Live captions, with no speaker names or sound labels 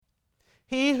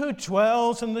He who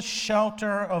dwells in the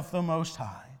shelter of the Most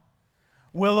High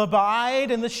will abide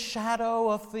in the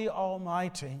shadow of the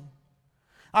Almighty.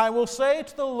 I will say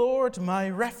to the Lord, my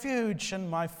refuge and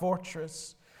my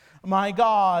fortress, my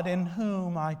God in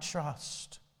whom I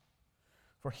trust.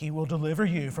 For he will deliver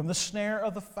you from the snare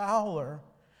of the fowler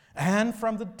and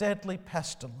from the deadly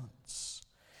pestilence.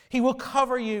 He will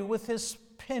cover you with his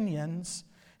pinions,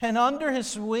 and under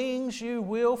his wings you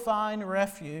will find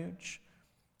refuge.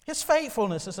 His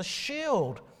faithfulness is a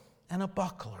shield and a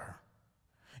buckler.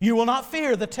 You will not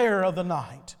fear the terror of the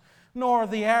night, nor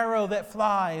the arrow that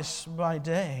flies by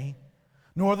day,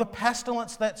 nor the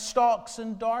pestilence that stalks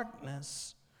in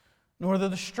darkness, nor the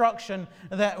destruction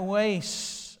that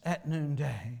wastes at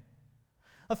noonday.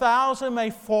 1,000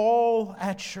 may fall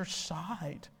at your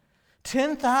side,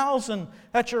 10,000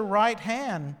 at your right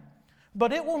hand,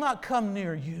 but it will not come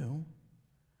near you.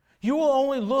 You will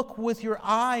only look with your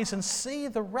eyes and see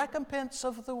the recompense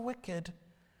of the wicked,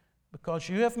 because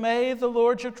you have made the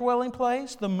Lord your dwelling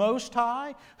place, the Most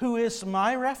High, who is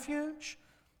my refuge.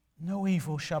 No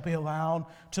evil shall be allowed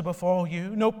to befall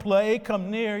you, no plague come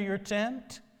near your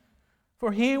tent.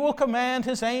 For he will command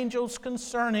his angels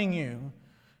concerning you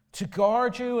to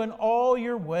guard you in all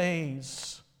your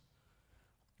ways.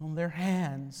 On their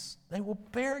hands they will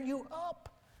bear you up,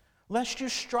 lest you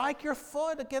strike your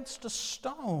foot against a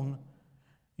stone.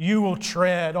 You will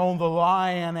tread on the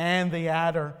lion and the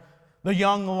adder, the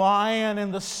young lion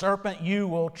and the serpent you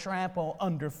will trample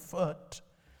underfoot.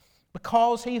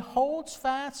 Because he holds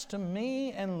fast to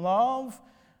me in love,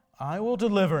 I will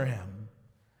deliver him.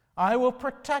 I will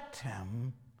protect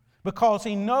him, because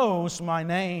he knows my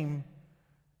name.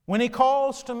 When he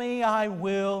calls to me, I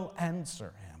will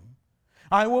answer him.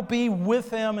 I will be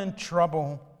with him in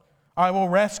trouble. I will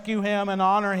rescue him and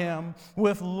honor him.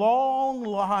 With long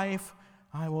life,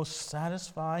 I will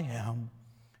satisfy him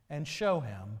and show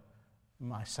him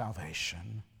my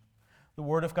salvation. The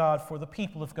word of God for the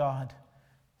people of God.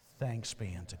 Thanks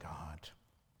be unto God.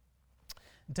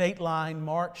 Dateline,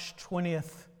 March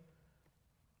 20th,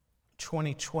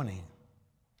 2020.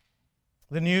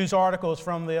 The news article is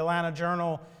from the Atlanta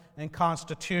Journal and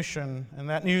Constitution, and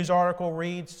that news article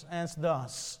reads as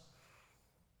thus: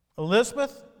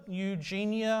 Elizabeth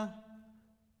Eugenia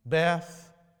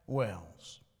Beth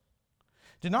Wells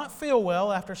did not feel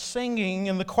well after singing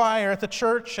in the choir at the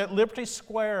church at Liberty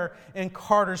Square in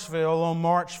Cartersville on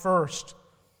March 1st.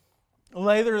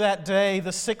 Later that day, the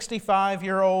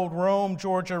 65-year-old Rome,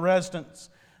 Georgia resident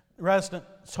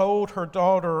told her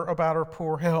daughter about her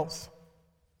poor health.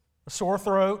 A sore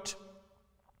throat,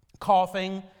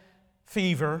 coughing,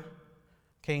 fever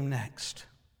came next.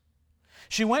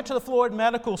 She went to the Floyd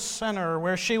Medical Center,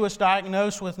 where she was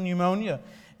diagnosed with pneumonia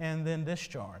and then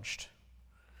discharged.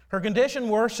 Her condition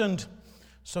worsened,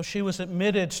 so she was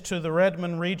admitted to the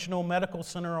Redmond Regional Medical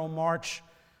Center on March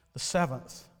the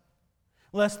 7th.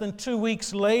 Less than 2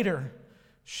 weeks later,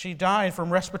 she died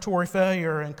from respiratory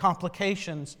failure and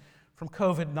complications from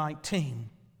COVID-19,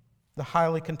 the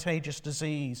highly contagious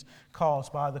disease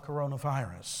caused by the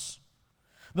coronavirus.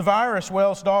 The virus,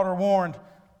 Wells' daughter warned,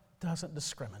 doesn't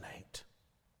discriminate.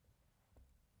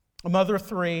 A mother of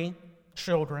 3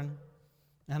 children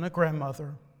and a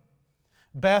grandmother,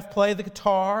 Beth played the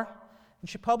guitar, and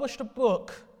she published a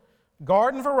book,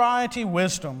 Garden Variety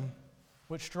Wisdom,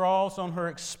 which draws on her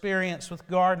experience with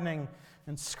gardening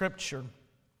and Scripture.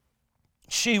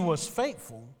 She was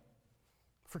faithful,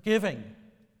 forgiving,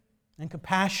 and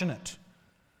compassionate,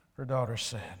 her daughter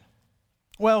said.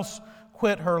 Wells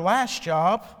quit her last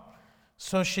job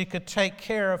so she could take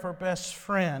care of her best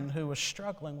friend who was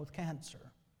struggling with cancer.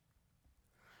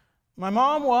 My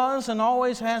mom was and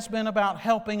always has been about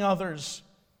helping others,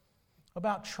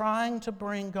 about trying to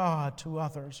bring God to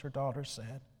others, her daughter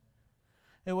said.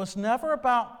 It was never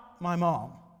about my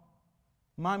mom.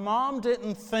 My mom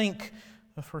didn't think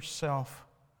of herself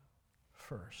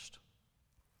first.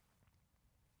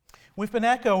 We've been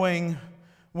echoing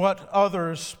what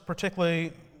others,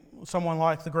 particularly someone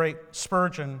like the great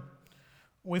Spurgeon,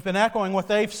 we've been echoing what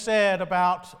they've said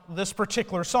about this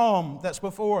particular psalm that's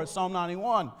before us, Psalm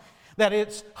 91, that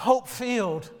it's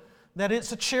hope-filled, that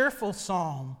it's a cheerful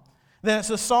psalm, that it's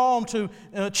a psalm to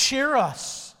cheer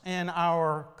us in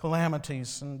our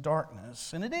calamities and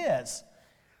darkness, and it is.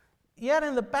 Yet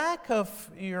in the back of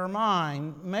your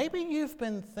mind, maybe you've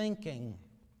been thinking,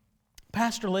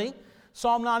 Pastor Lee,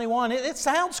 Psalm 91, it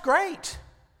sounds great,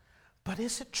 but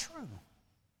is it true?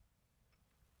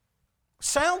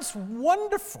 Sounds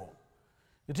wonderful.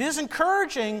 It is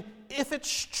encouraging if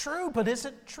it's true, but is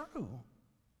it true?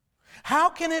 How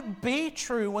can it be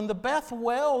true when the Beth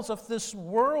Wells of this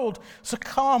world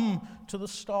succumb to the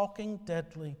stalking,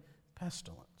 deadly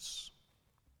pestilence.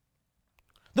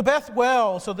 The Beth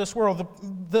Wells of this world,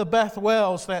 the Beth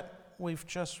Wells that we've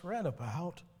just read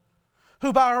about,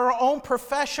 who by her own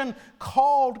profession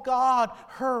called God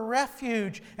her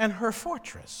refuge and her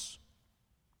fortress.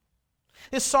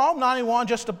 Is Psalm 91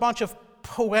 just a bunch of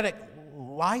poetic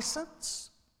license?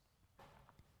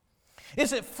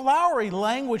 Is it flowery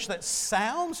language that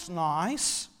sounds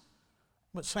nice,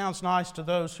 but sounds nice to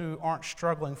those who aren't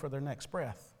struggling for their next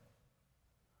breath?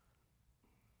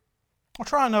 I'll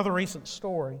try another recent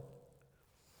story.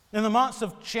 In the months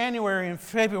of January and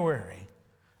February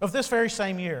of this very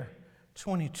same year,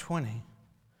 2020,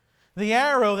 the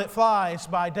arrow that flies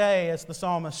by day, as the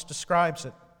psalmist describes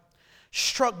it,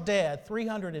 struck dead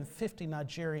 350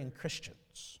 Nigerian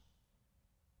Christians.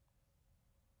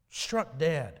 Struck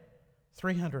dead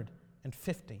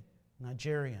 350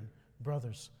 Nigerian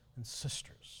brothers and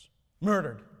sisters.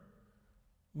 Murdered,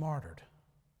 martyred.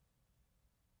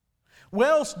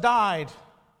 Wells died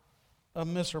a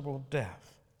miserable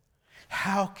death.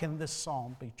 How can this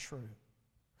psalm be true?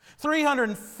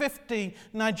 350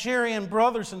 Nigerian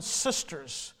brothers and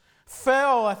sisters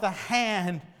fell at the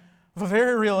hand of a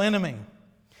very real enemy.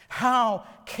 How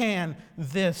can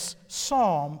this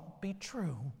psalm be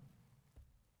true?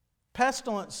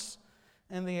 Pestilence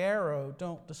and the arrow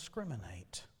don't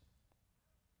discriminate.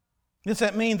 Does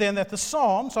that mean then that the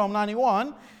Psalm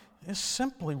 91, is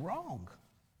simply wrong?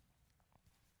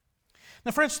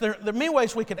 Now, friends, there are many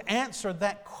ways we could answer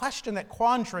that question, that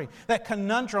quandary, that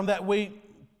conundrum that we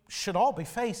should all be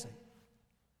facing.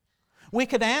 We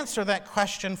could answer that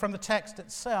question from the text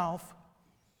itself.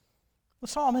 The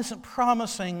psalm isn't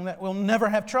promising that we'll never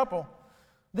have trouble,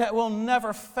 that we'll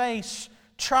never face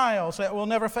trials, that we'll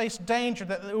never face danger,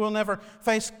 that we'll never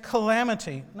face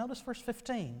calamity. Notice verse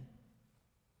 15.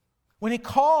 When he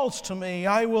calls to me,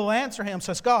 I will answer him,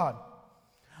 says God.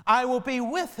 I will be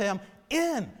with him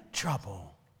in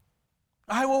trouble.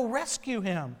 I will rescue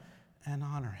him and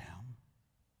honor him.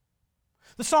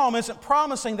 The psalm isn't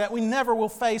promising that we never will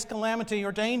face calamity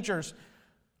or dangers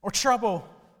or trouble.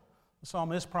 The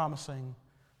psalm is promising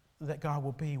that God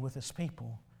will be with his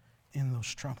people in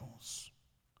those troubles.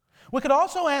 We could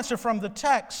also answer from the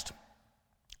text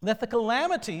that the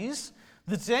calamities,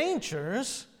 the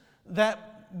dangers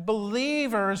that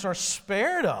believers are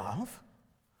spared of,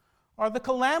 are the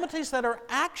calamities that are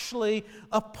actually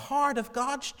a part of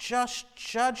God's just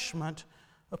judgment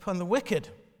upon the wicked.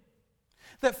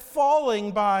 That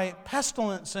falling by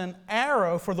pestilence and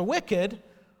arrow for the wicked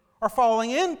are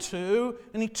falling into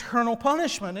an eternal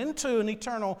punishment, into an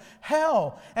eternal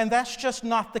hell. And that's just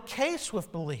not the case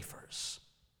with believers.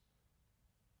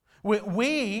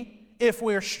 We, if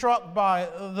we're struck by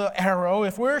the arrow,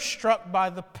 if we're struck by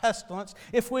the pestilence,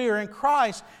 if we are in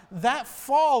Christ, that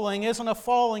falling isn't a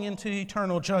falling into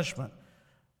eternal judgment.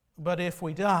 But if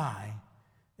we die,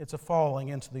 it's a falling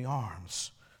into the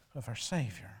arms of our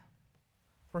Savior.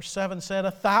 Verse 7 said,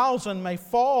 1,000 may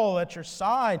fall at your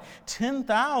side,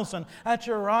 10,000 at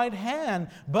your right hand,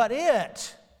 but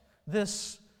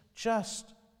this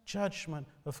just judgment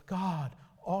of God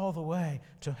all the way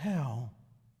to hell,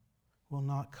 will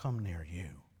not come near you.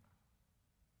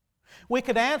 We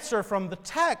could answer from the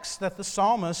text that the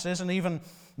psalmist isn't even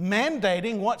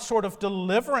mandating what sort of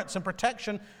deliverance and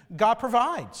protection God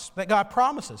provides, that God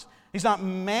promises. He's not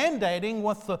mandating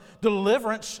what the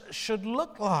deliverance should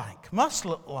look like, must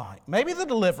look like. Maybe the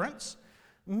deliverance,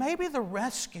 maybe the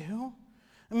rescue,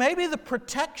 maybe the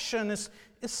protection is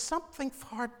something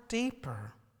far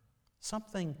deeper,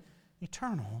 something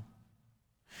eternal.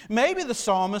 Maybe the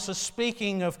psalmist is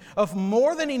speaking of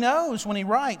more than he knows when he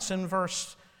writes in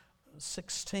verse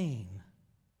 16,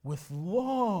 with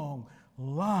long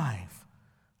life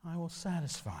I will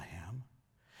satisfy him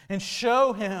and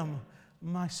show him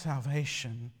my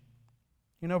salvation.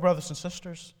 You know, brothers and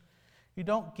sisters, you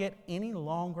don't get any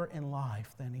longer in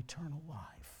life than eternal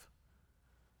life.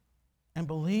 And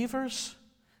believers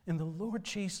in the Lord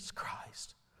Jesus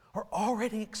Christ are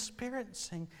already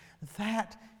experiencing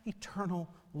that eternal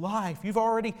life. You've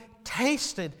already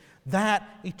tasted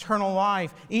that eternal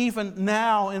life, even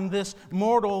now in this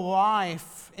mortal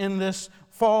life, in this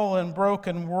fallen,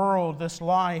 broken world, this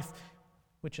life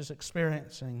which is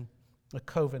experiencing the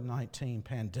COVID-19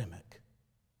 pandemic.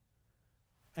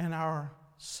 And our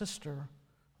sister,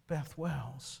 Beth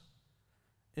Wells,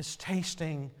 is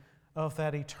tasting of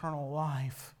that eternal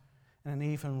life in an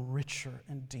even richer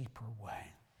and deeper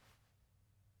way.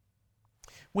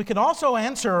 We can also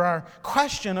answer our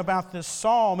question about this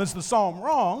psalm. Is the psalm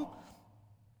wrong?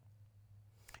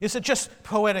 Is it just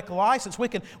poetic license? We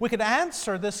could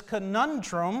answer this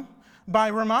conundrum by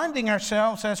reminding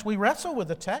ourselves as we wrestle with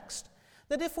the text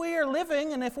that if we are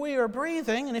living and if we are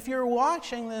breathing and if you're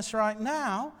watching this right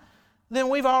now, then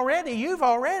you've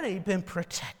already been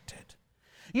protected.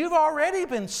 You've already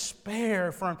been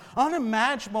spared from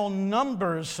unimaginable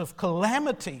numbers of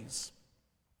calamities.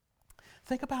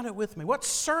 Think about it with me. What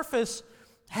surface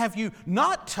have you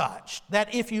not touched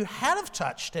that if you had have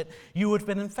touched it, you would have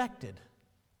been infected?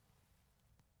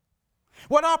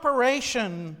 What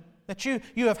operation that you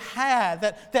have had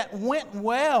that went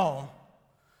well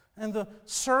and the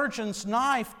surgeon's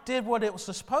knife did what it was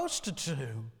supposed to do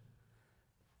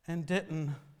and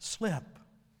didn't slip?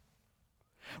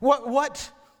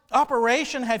 What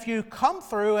operation have you come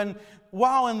through and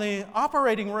while in the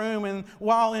operating room and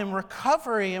while in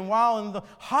recovery and while in the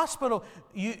hospital,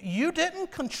 you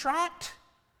didn't contract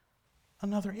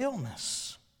another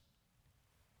illness?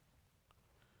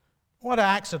 What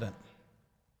accident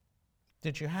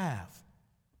did you have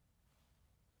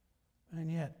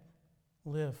and yet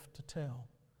live to tell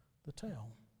the tale?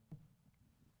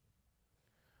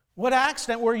 What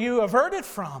accident were you averted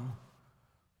from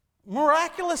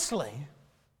miraculously?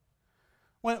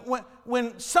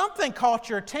 When something caught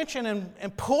your attention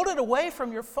and pulled it away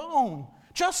from your phone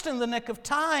just in the nick of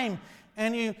time,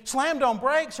 and you slammed on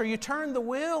brakes or you turned the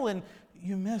wheel and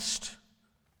you missed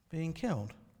being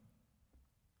killed.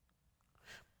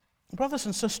 Brothers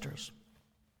and sisters,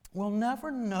 we'll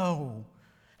never know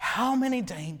how many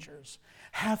dangers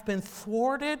have been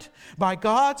thwarted by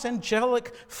God's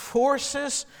angelic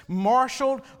forces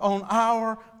marshaled on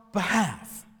our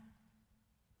behalf.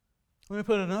 Let me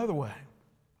put it another way.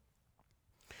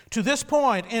 To this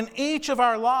point, in each of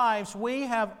our lives, we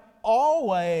have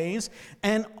always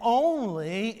and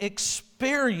only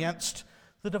experienced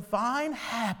the divine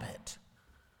habit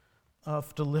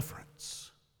of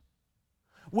deliverance.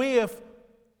 We have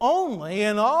only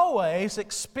and always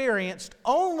experienced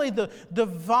only the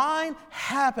divine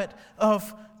habit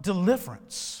of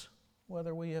deliverance,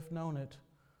 whether we have known it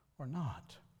or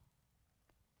not.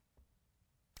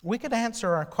 We could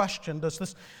answer our question, is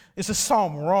this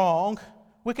psalm wrong?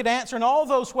 We could answer in all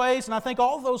those ways, and I think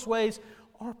all those ways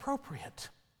are appropriate.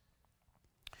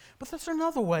 But there's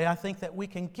another way I think that we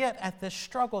can get at this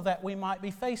struggle that we might be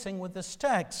facing with this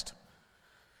text.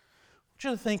 I want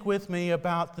you to think with me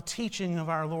about the teaching of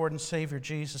our Lord and Savior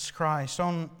Jesus Christ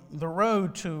on the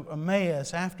road to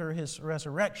Emmaus after His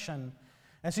resurrection.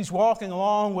 As He's walking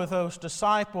along with those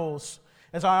disciples,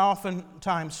 as I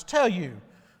oftentimes tell you,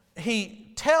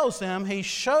 He tells them, He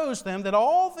shows them that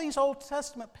all these Old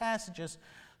Testament passages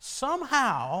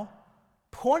somehow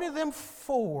pointed them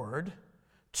forward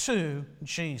to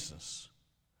Jesus.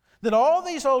 That all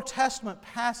these Old Testament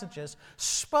passages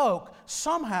spoke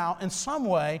somehow, in some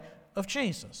way, of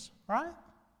Jesus, right?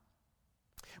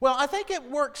 Well, I think it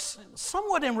works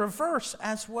somewhat in reverse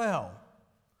as well.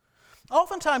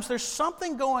 Oftentimes there's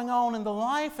something going on in the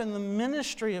life and the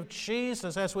ministry of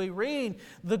Jesus as we read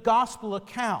the gospel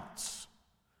accounts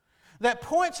that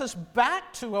points us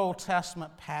back to Old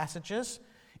Testament passages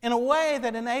in a way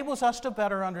that enables us to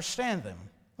better understand them.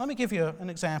 Let me give you an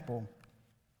example.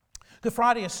 Good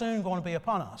Friday is soon going to be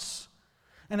upon us.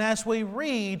 And as we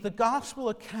read the gospel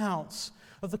accounts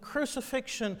of the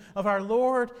crucifixion of our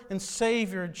Lord and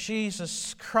Savior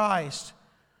Jesus Christ,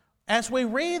 as we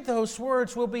read those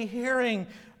words, we'll be hearing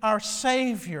our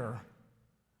Savior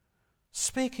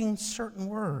speaking certain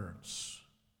words.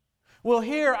 We'll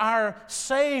hear our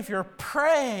Savior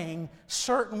praying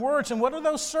certain words. And what are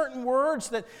those certain words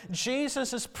that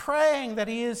Jesus is praying, that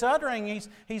He is uttering?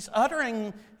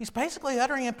 He's basically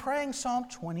uttering and praying Psalm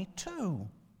 22.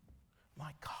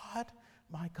 My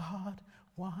God,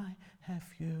 why have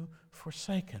you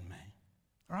forsaken me?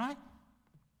 Right?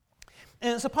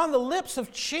 And it's upon the lips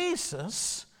of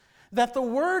Jesus that the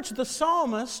words of the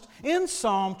psalmist in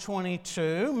Psalm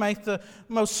 22 make the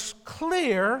most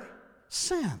clear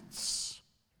sense.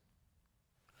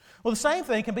 Well, the same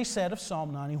thing can be said of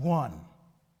Psalm 91.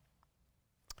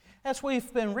 As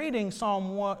we've been reading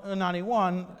Psalm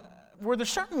 91, were there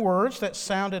certain words that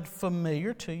sounded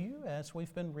familiar to you as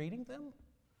we've been reading them?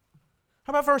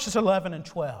 How about verses 11 and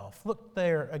 12? Look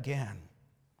there again.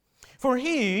 For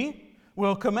He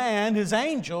will command His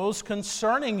angels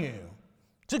concerning you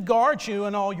to guard you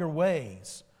in all your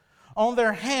ways. On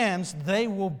their hands they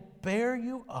will bear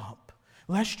you up,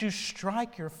 lest you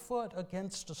strike your foot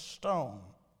against a stone.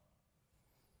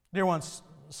 Dear ones,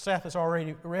 Seth has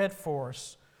already read for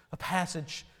us a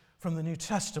passage from the New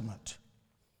Testament.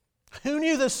 Who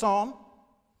knew this psalm?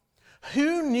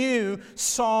 Who knew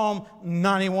Psalm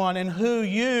 91 and who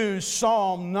used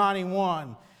Psalm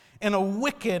 91 in a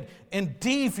wicked and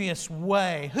devious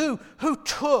way, who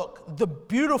took the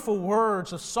beautiful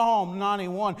words of Psalm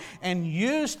 91 and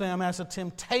used them as a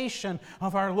temptation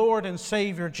of our Lord and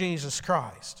Savior Jesus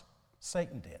Christ?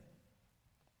 Satan did.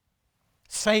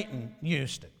 Satan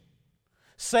used it.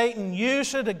 Satan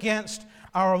used it against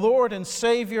our Lord and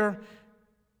Savior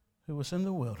who was in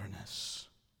the wilderness.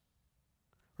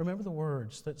 Remember the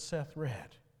words that Seth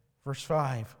read. Verse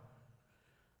 5.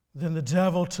 Then the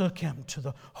devil took him to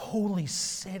the holy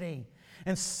city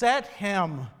and set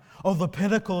him on the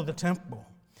pinnacle of the temple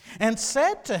and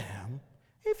said to him,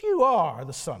 if you are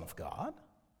the Son of God,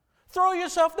 throw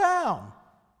yourself down,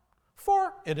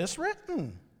 for it is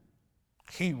written,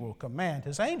 He will command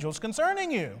His angels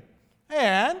concerning you,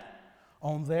 and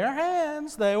on their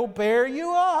hands they will bear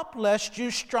you up, lest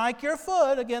you strike your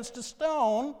foot against a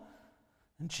stone.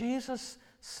 And Jesus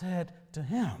said to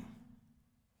him,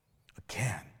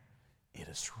 again, it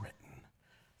is written,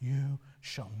 you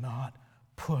shall not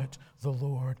put the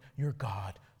Lord your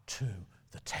God to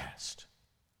the test.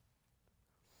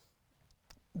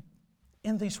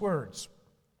 In these words,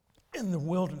 in the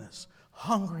wilderness,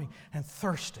 hungry and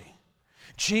thirsty,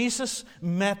 Jesus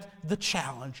met the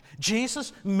challenge.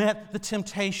 Jesus met the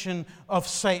temptation of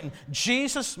Satan.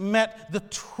 Jesus met the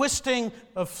twisting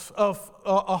of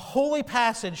a holy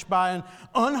passage by an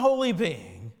unholy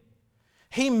being.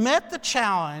 He met the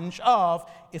challenge of,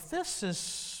 if this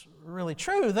is really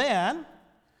true, then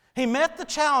he met the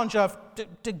challenge of,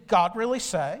 did God really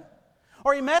say?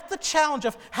 Or he met the challenge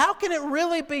of, how can it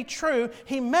really be true?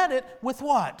 He met it with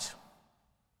what?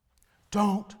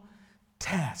 Don't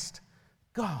test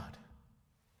God.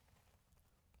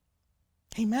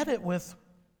 He met it with,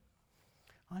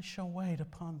 I shall wait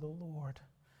upon the Lord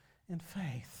in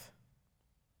faith.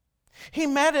 He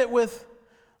met it with,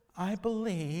 I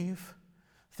believe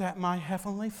that my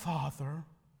Heavenly Father,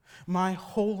 my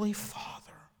Holy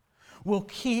Father, will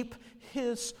keep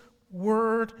His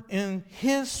word in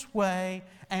His way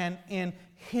and in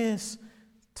His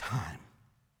time.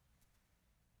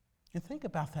 And think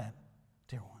about that,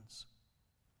 dear ones.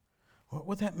 What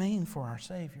would that mean for our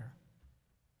Savior?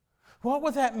 What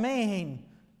would that mean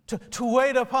to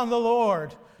wait upon the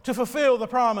Lord, to fulfill the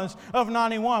promise of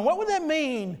 91? What would that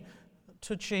mean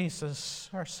to Jesus,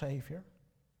 our Savior?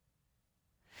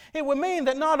 It would mean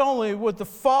that not only would the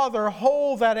Father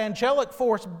hold that angelic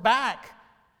force back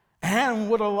and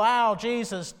would allow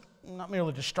Jesus not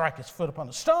merely to strike his foot upon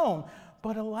a stone,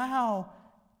 but allow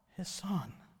his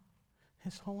Son,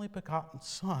 his only begotten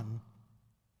Son,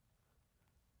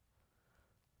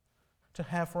 to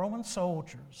have Roman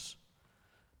soldiers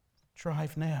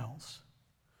drive nails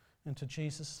into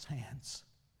Jesus' hands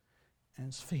and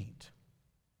his feet.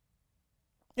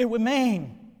 It would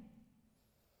mean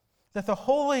that the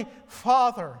Holy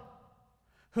Father,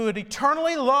 who had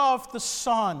eternally loved the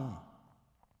Son,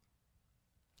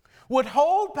 would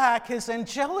hold back his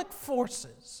angelic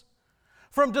forces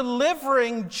from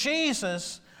delivering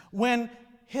Jesus when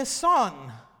his Son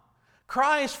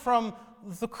cries from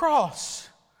the cross,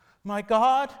 my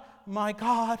God,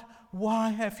 why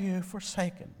have you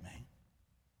forsaken me?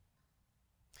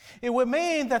 It would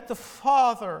mean that the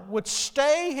Father would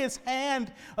stay his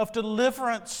hand of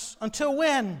deliverance until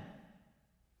when?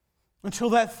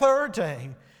 Until that third day,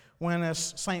 when,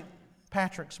 as St.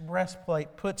 Patrick's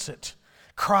breastplate puts it,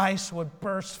 Christ would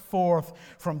burst forth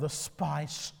from the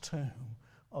spiced tomb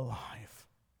alive.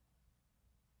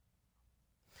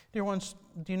 Dear ones,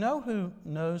 do you know who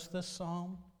knows this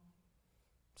psalm?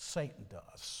 Satan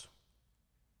does.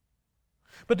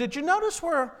 But did you notice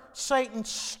where Satan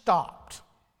stopped?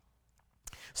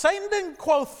 Satan didn't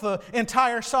quote the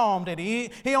entire psalm, did he?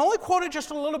 He only quoted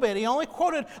just a little bit. He only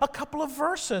quoted a couple of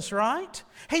verses, right?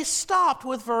 He stopped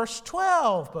with verse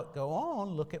 12. But go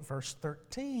on, look at verse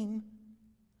 13.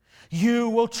 You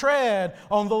will tread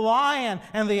on the lion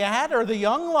and the adder, the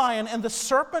young lion and the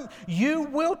serpent. You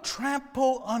will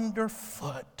trample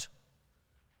underfoot.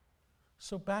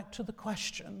 So back to the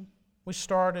question we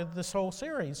started this whole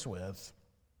series with.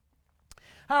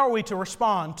 How are we to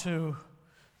respond to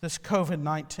this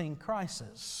COVID-19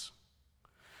 crisis?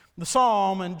 The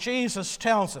psalm and Jesus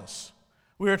tells us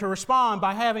we are to respond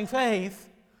by having faith.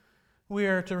 We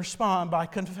are to respond by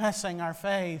confessing our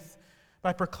faith,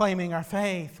 by proclaiming our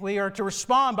faith. We are to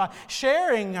respond by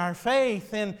sharing our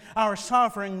faith in our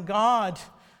sovereign God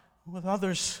with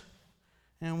others.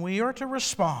 And we are to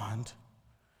respond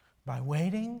by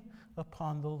waiting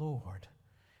upon the Lord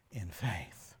in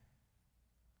faith.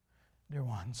 Dear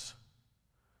ones,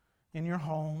 in your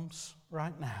homes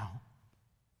right now,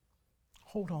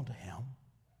 hold on to Him.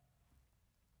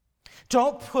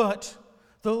 Don't put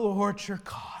the Lord your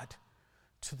God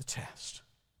to the test.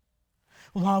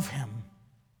 Love Him.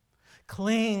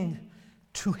 Cling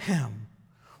to Him.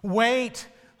 Wait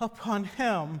upon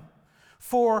Him,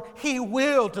 for He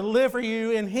will deliver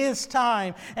you in His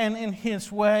time and in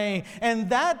His way. And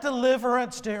that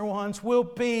deliverance, dear ones, will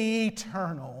be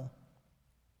eternal.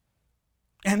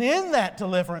 And in that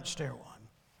deliverance, dear one,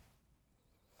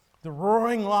 the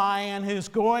roaring lion who's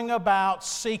going about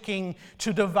seeking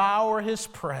to devour his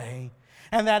prey,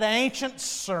 and that ancient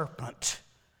serpent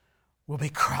will be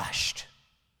crushed.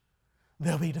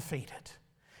 They'll be defeated.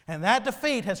 And that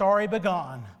defeat has already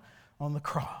begun on the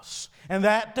cross. And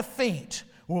that defeat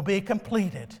will be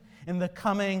completed in the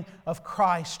coming of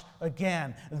Christ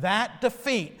again. That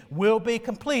defeat will be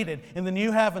completed in the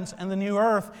new heavens and the new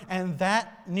earth. And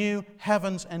that new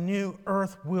heavens and new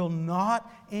earth will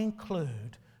not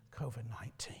include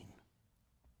COVID-19.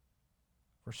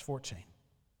 Verse 14.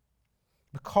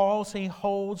 Because He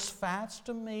holds fast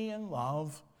to me in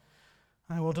love,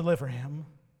 I will deliver him.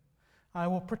 I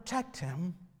will protect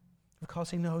him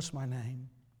because he knows my name.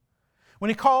 When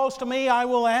he calls to me, I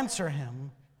will answer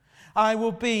him. I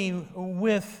will be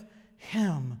with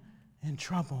him in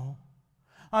trouble.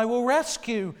 I will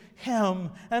rescue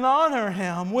him and honor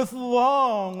him with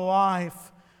long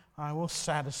life. I will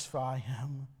satisfy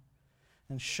him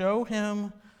and show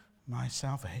him my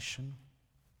salvation.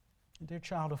 Dear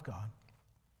child of God,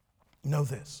 know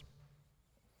this.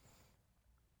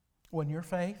 When your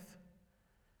faith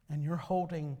and your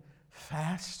holding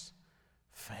fast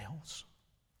fails,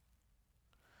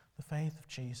 the faith of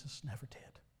Jesus never did.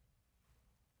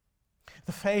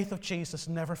 The faith of Jesus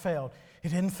never failed. It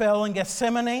didn't fail in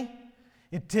Gethsemane.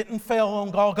 It didn't fail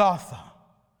on Golgotha.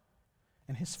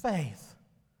 And His faith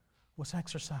was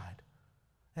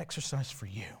exercised for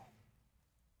you.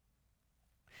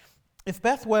 If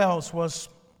Beth Wells was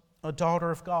a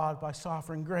daughter of God by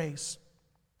sovereign grace,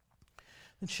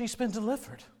 then she's been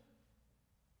delivered.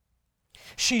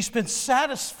 She's been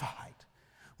satisfied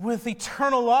with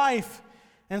eternal life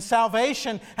and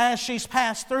salvation as she's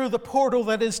passed through the portal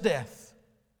that is death.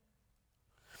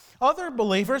 Other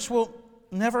believers will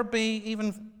never be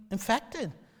even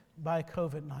infected by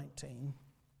COVID-19.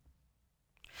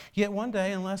 Yet one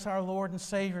day, unless our Lord and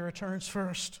Savior returns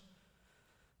first,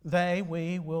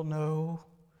 we will know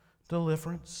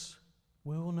deliverance.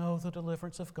 We will know the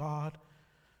deliverance of God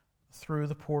through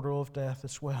the portal of death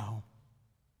as well.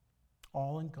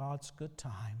 All in God's good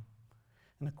time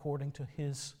and according to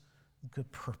His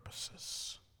good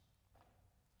purposes.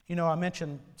 You know, I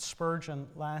mentioned Spurgeon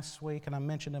last week, and I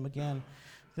mentioned him again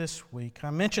this week. I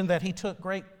mentioned that he took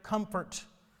great comfort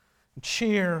and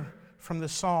cheer from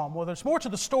this psalm. Well, there's more to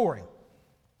the story.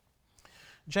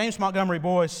 James Montgomery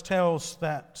Boyce tells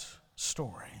that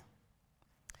story.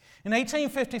 In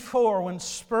 1854, when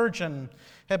Spurgeon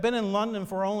had been in London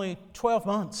for only 12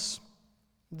 months,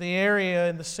 the area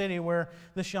in the city where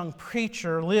this young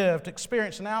preacher lived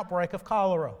experienced an outbreak of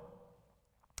cholera.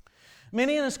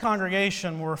 Many in his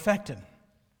congregation were affected.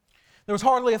 There was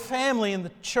hardly a family in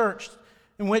the church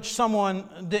in which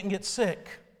someone didn't get sick.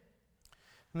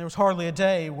 And there was hardly a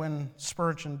day when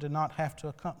Spurgeon did not have to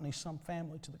accompany some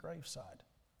family to the graveside.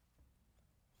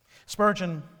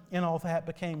 Spurgeon, in all that,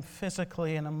 became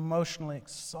physically and emotionally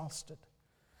exhausted,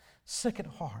 sick at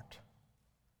heart.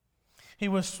 He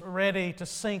was ready to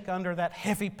sink under that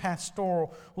heavy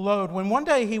pastoral load when one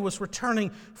day he was returning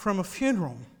from a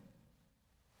funeral.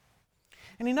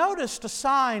 And he noticed a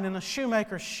sign in a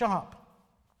shoemaker's shop.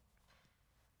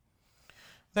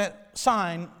 That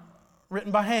sign,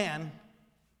 written by hand,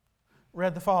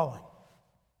 read the following: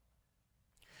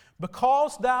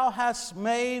 "Because thou hast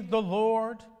made the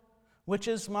Lord, which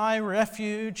is my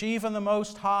refuge, even the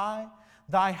Most High,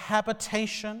 thy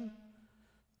habitation,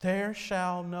 there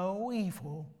shall no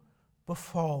evil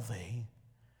befall thee,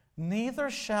 neither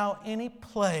shall any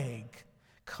plague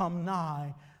come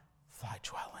nigh thy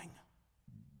dwelling."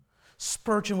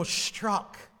 Spurgeon was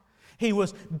struck. He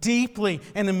was deeply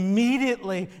and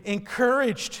immediately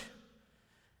encouraged.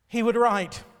 He would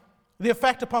write, "The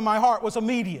effect upon my heart was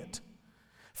immediate.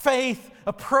 Faith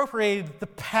appropriated the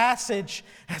passage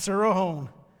as her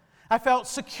own. I felt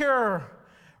secure,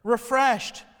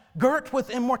 refreshed, girt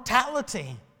with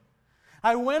immortality.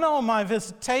 I went on my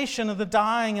visitation of the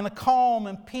dying in a calm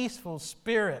and peaceful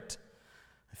spirit.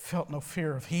 I felt no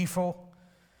fear of evil,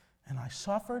 and I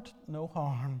suffered no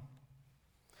harm."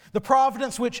 The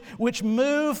providence which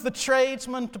moved the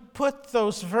tradesman to put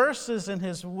those verses in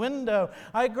his window,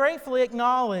 I gratefully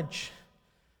acknowledge.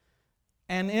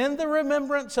 And in the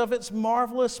remembrance of its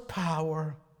marvelous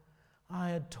power,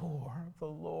 I adore the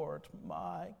Lord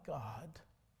my God.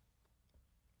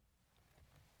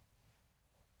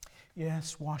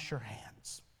 Yes, wash your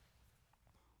hands.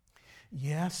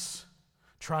 Yes,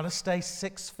 try to stay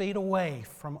 6 feet away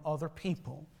from other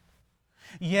people.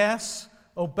 Yes,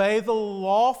 obey the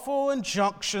lawful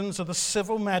injunctions of the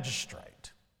civil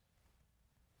magistrate.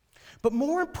 But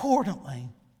more importantly,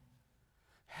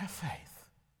 have faith.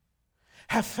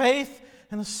 Have faith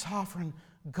in the sovereign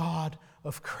God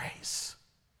of grace.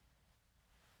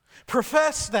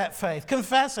 Profess that faith.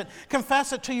 Confess it.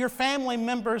 Confess it to your family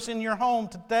members in your home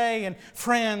today and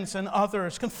friends and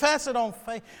others. Confess it on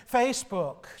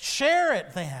Facebook. Share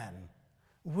it then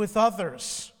with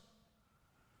others.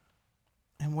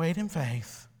 And wait in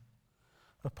faith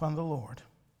upon the Lord.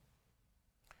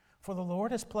 For the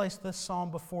Lord has placed this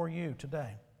psalm before you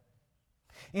today.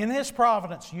 In His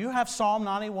providence, you have Psalm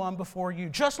 91 before you,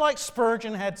 just like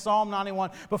Spurgeon had Psalm 91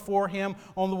 before him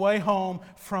on the way home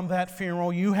from that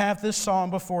funeral. You have this psalm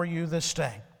before you this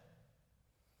day.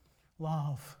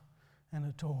 Love and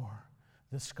adore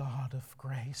this God of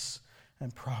grace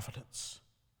and providence.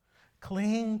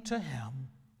 Cling to Him,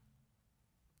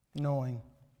 knowing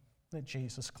that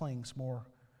Jesus clings more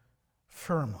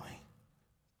firmly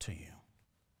to you.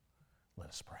 Let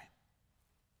us pray.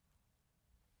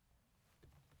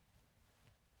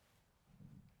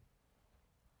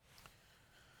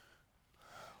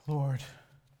 Lord,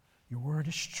 your word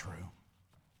is true.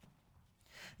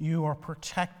 You are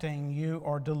protecting, you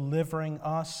are delivering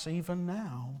us even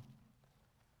now.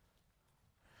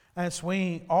 As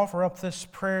we offer up this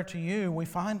prayer to you, we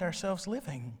find ourselves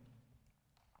living.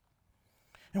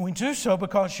 And we do so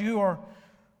because you are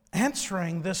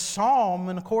answering this psalm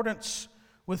in accordance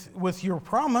with your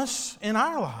promise in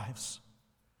our lives.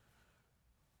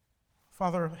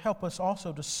 Father, help us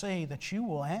also to see that you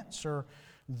will answer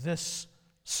this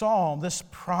psalm, this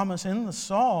promise in the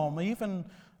psalm, even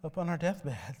upon our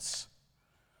deathbeds,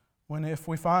 when if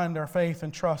we find our faith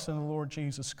and trust in the Lord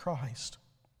Jesus Christ,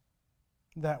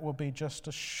 that will be just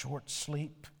a short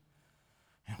sleep,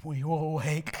 and we will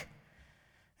awake,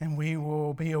 and we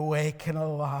will be awake and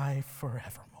alive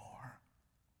forevermore.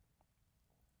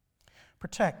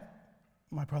 Protect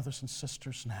my brothers and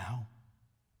sisters now.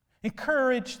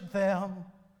 Encourage them.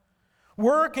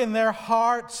 Work in their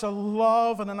hearts a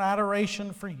love and an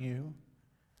adoration for you,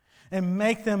 and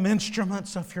make them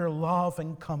instruments of your love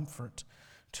and comfort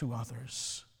to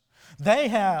others.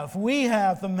 We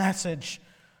have the message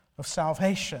of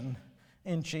salvation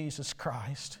in Jesus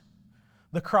Christ,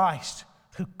 the Christ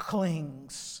who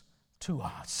clings to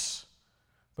us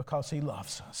because He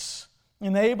loves us.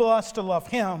 Enable us to love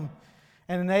Him,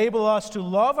 and enable us to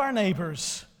love our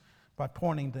neighbors by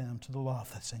pointing them to the love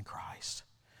that's in Christ.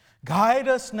 Guide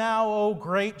us now, O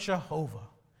great Jehovah,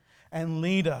 and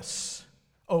lead us,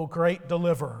 O great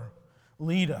deliverer.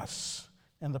 Lead us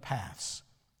in the paths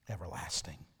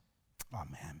everlasting.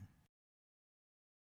 Amen.